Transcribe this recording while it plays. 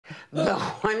the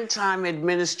one-time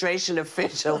administration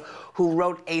official who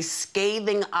wrote a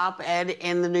scathing op-ed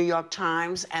in the New York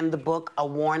Times and the book A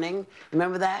Warning.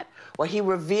 Remember that? Well, he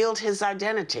revealed his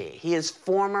identity. He is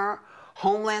former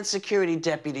Homeland Security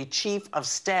Deputy Chief of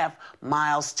Staff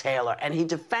Miles Taylor, and he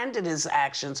defended his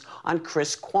actions on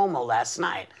Chris Cuomo last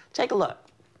night. Take a look.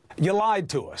 You lied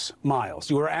to us, Miles.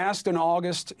 You were asked in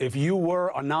August if you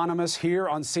were anonymous here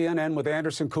on CNN with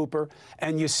Anderson Cooper,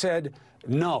 and you said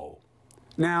no.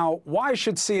 Now, why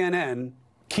should CNN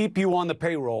keep you on the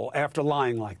payroll after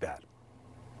lying like that?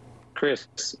 Chris,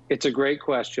 it's a great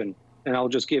question, and I'll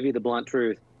just give you the blunt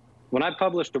truth. When I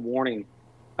published A Warning,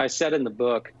 I said in the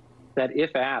book that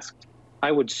if asked,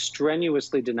 I would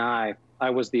strenuously deny I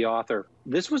was the author.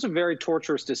 This was a very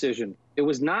torturous decision. It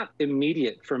was not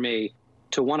immediate for me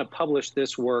to want to publish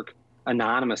this work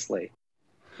anonymously.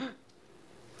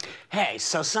 Hey,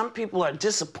 so some people are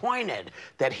disappointed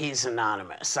that he's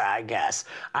anonymous, I guess.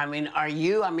 I mean, are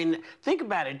you? I mean, think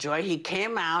about it, Joy. He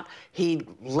came out, he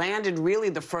landed really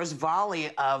the first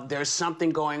volley of there's something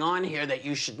going on here that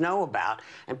you should know about,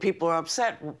 and people are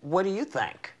upset. What do you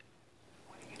think?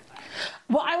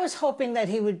 Well, I was hoping that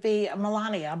he would be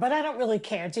Melania, but I don't really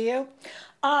care, do you?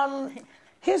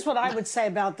 Here's what I would say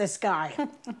about this guy.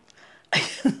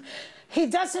 He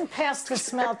doesn't pass the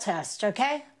smell test,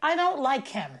 okay? I don't like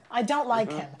him. I don't like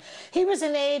him. He was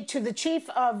an aide to the chief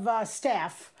of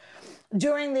staff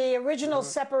during the original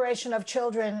separation of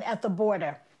children at the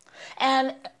border.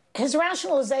 And his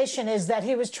rationalization is that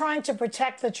he was trying to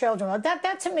protect the children.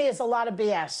 That to me is a lot of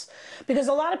BS, because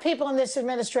a lot of people in this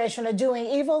administration are doing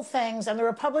evil things, and the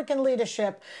Republican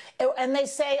leadership, and they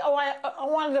say, oh, I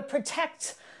wanted to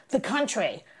protect the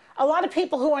country. A lot of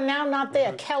people who are now not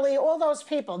there, Kelly, all those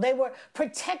people, they were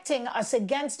protecting us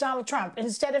against Donald Trump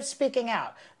instead of speaking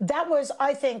out. That was,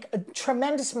 I think, a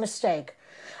tremendous mistake.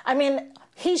 I mean,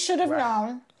 he should have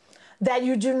known that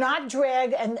you do not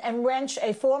drag and wrench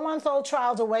a 4-month-old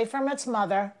child away from its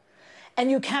mother,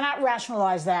 and you cannot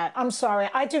rationalize that. I'm sorry.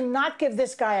 I do not give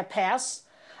this guy a pass.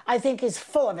 I think he's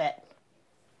full of it.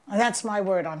 And that's my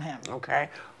word on him. Okay.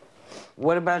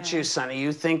 What about you, Sonny?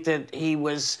 You think that he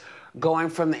was going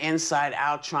from the inside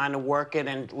out, trying to work it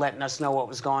and letting us know what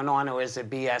was going on, or is it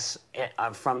BS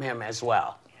from him as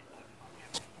well?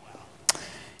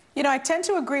 You know, I tend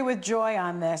to agree with Joy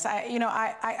on this.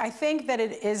 I think that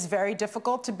it is very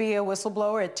difficult to be a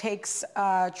whistleblower. It takes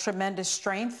tremendous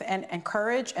strength and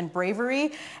courage and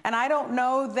bravery, and I don't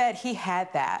know that he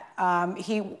had that.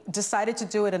 He decided to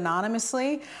do it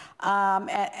anonymously,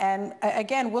 and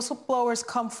again, whistleblowers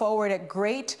come forward at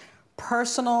great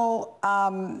personal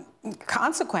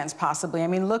consequence, possibly. I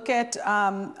mean, look at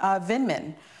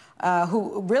Vindman,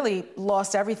 who really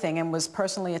lost everything and was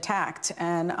personally attacked,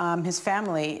 and his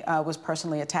family was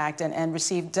personally attacked and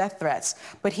received death threats.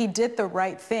 But he did the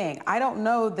right thing. I don't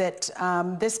know that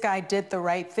this guy did the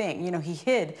right thing. You know, he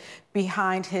hid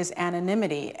behind his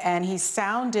anonymity, and he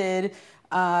sounded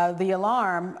the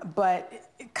alarm, but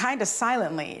kind of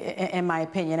silently, in my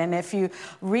opinion. And if you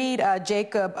read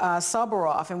Jacob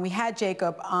Soboroff, and we had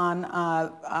Jacob on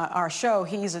our show,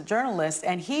 he's a journalist,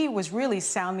 and he was really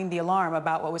sounding the alarm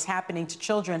about what was happening to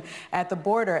children at the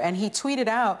border. And he tweeted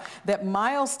out that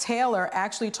Miles Taylor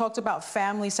actually talked about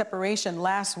family separation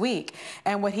last week.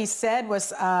 And what he said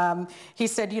was, he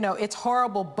said, you know, it's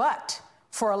horrible, but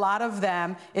for a lot of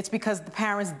them, it's because the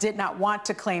parents did not want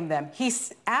to claim them. He,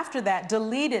 after that,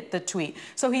 deleted the tweet.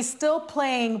 So he's still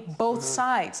playing both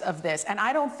sides of this. And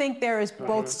I don't think there is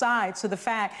both sides to the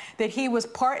fact that he was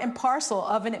part and parcel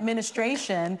of an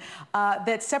administration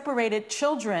that separated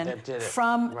children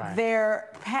from their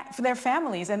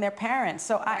families and their parents.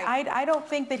 So I don't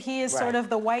think that he is sort of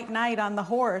the white knight on the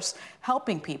horse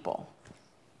helping people.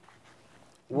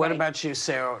 What about you,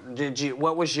 Sarah?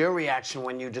 What was your reaction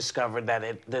when you discovered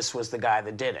that this was the guy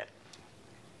that did it?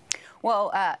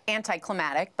 Well,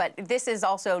 anticlimactic, but this is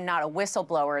also not a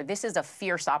whistleblower. This is a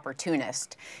fierce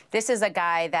opportunist. This is a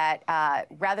guy that,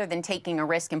 rather than taking a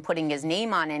risk and putting his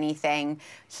name on anything,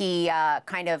 he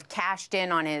kind of cashed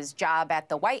in on his job at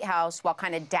the White House while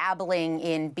kind of dabbling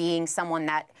in being someone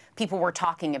that people were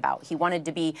talking about. He wanted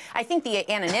to be, I think the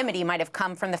anonymity might have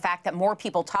come from the fact that more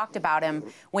people talked about him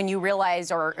when you realize,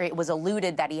 or it was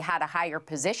alluded that he had a higher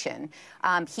position.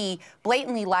 He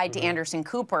blatantly lied to Anderson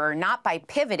Cooper, not by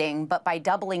pivoting, but by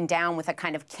doubling down with a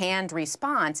kind of canned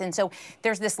response. And so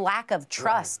there's this lack of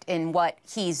trust in what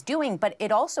he's doing, but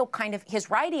it also kind of, his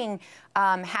writing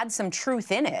had some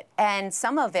truth in it. And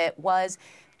some of it was,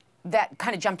 that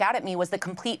kind of jumped out at me, was the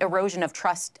complete erosion of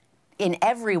trust in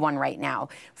everyone right now,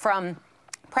 from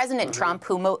President Trump,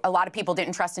 who a lot of people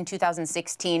didn't trust in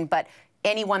 2016, but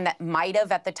anyone that might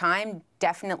have at the time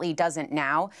definitely doesn't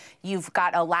now. You've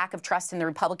got a lack of trust in the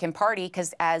Republican Party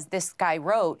because, as this guy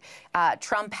wrote,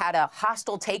 Trump had a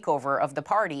hostile takeover of the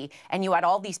party, and you had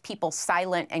all these people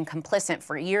silent and complicit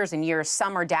for years and years.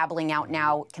 Some are dabbling out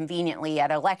now conveniently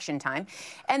at election time.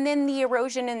 And then the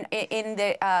erosion in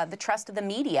the trust of the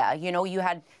media. You know, you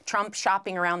had Trump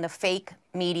shopping around the fake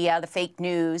media, the fake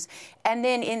news. And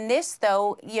then in this,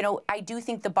 though, you know, I do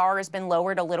think the bar has been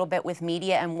lowered a little bit with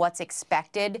media and what's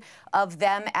expected of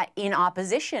them in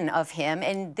opposition of him.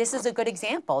 And this is a good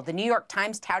example. The New York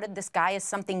Times touted this guy as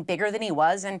something bigger than he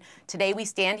was. And today we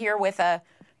stand here with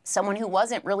someone who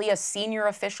wasn't really a senior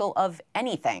official of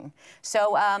anything.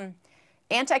 So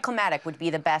anticlimactic would be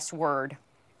the best word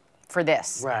for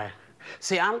this. Right.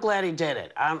 See, I'm glad he did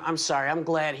it. I'm sorry. I'm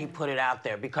glad he put it out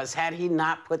there, because had he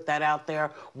not put that out there,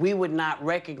 we would not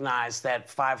recognize that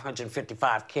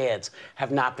 555 kids have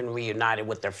not been reunited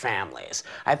with their families.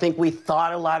 I think we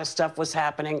thought a lot of stuff was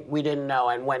happening. We didn't know.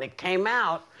 And when it came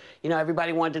out, you know,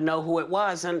 everybody wanted to know who it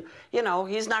was. And, you know,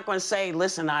 he's not going to say,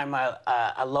 listen, I'm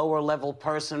a lower level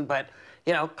person, but,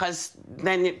 you know, because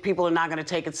then people are not going to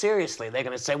take it seriously. They're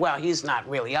going to say, well, he's not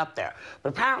really up there. But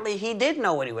apparently he did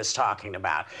know what he was talking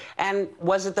about. And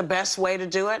was it the best way to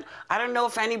do it? I don't know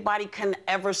if anybody can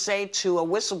ever say to a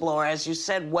whistleblower, as you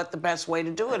said, what the best way to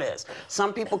do it is.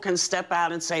 Some people can step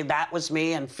out and say, that was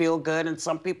me, and feel good, and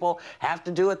some people have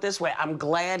to do it this way. I'm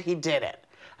glad he did it.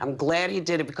 I'm glad he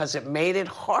did it, because it made it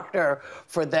harder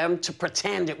for them to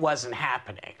pretend it wasn't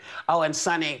happening. Oh, and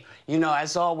Sonny, you know,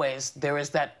 as always, there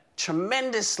is that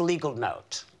tremendous legal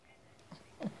note.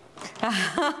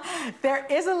 There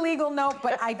is a legal note,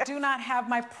 but I do not have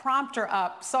my prompter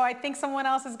up, so I think someone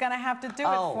else is going to have to do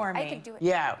it for me. I can do it.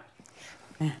 Yeah.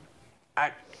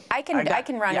 I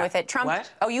can run with it. Trump.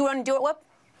 What? Oh, you want to do it, Whoop?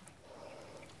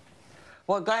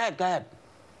 Well, go ahead, go ahead.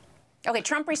 Okay,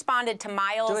 Trump responded to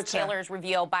Miles Taylor's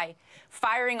reveal by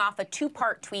firing off a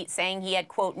two-part tweet saying he had,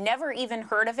 quote, never even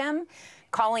heard of him,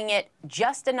 calling it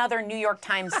just another New York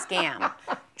Times scam.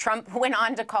 Trump went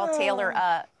on to call Taylor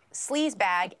a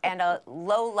sleazebag and a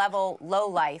low-level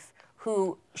lowlife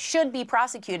who should be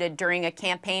prosecuted during a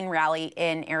campaign rally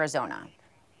in Arizona.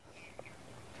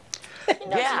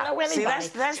 Yeah, see, that's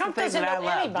Trump the thing doesn't that I know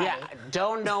love. anybody. Yeah,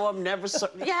 don't know him, never saw.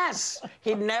 Yes,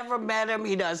 he never met him.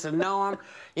 He doesn't know him,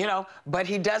 you know. But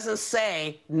he doesn't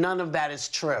say none of that is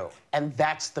true, and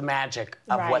that's the magic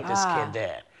of what this kid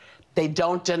did. They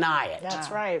don't deny it.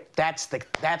 That's right. That's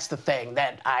the thing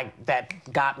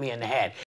that got me in the head.